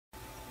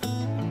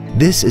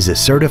This is a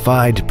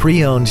certified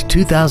pre-owned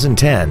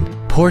 2010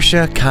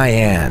 Porsche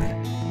Cayenne.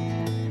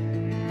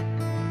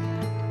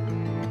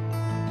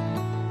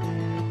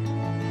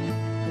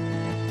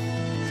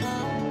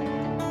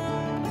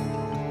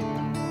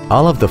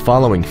 All of the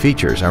following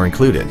features are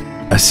included: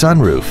 a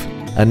sunroof,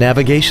 a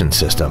navigation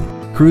system,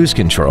 cruise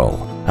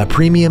control, a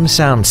premium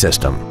sound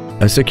system,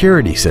 a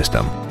security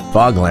system,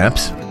 fog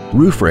lamps,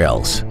 roof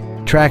rails,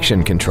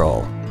 traction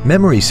control,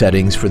 memory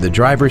settings for the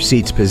driver's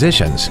seat's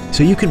positions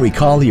so you can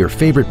recall your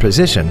favorite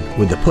position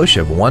with the push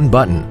of one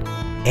button.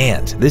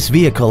 And this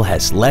vehicle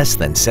has less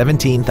than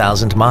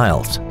 17,000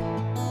 miles.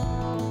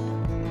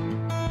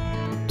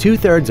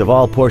 2/3 of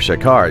all Porsche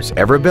cars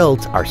ever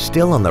built are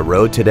still on the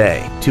road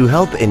today. To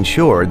help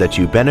ensure that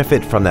you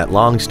benefit from that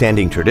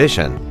long-standing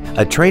tradition,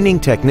 a training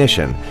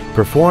technician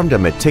performed a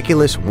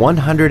meticulous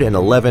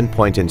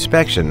 111-point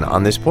inspection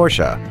on this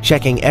Porsche,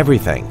 checking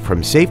everything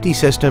from safety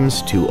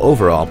systems to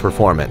overall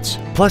performance.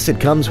 Plus, it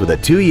comes with a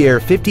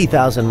 2-year,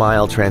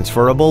 50,000-mile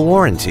transferable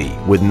warranty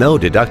with no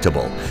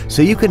deductible,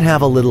 so you can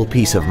have a little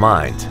peace of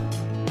mind.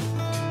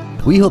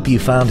 We hope you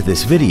found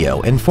this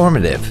video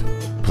informative.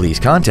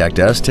 Please contact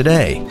us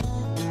today.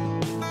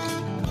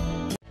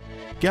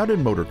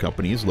 Gaudin Motor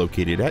Company is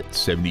located at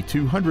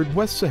 7200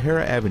 West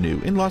Sahara Avenue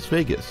in Las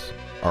Vegas.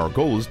 Our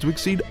goal is to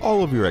exceed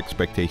all of your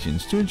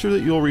expectations to ensure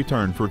that you'll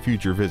return for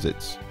future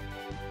visits.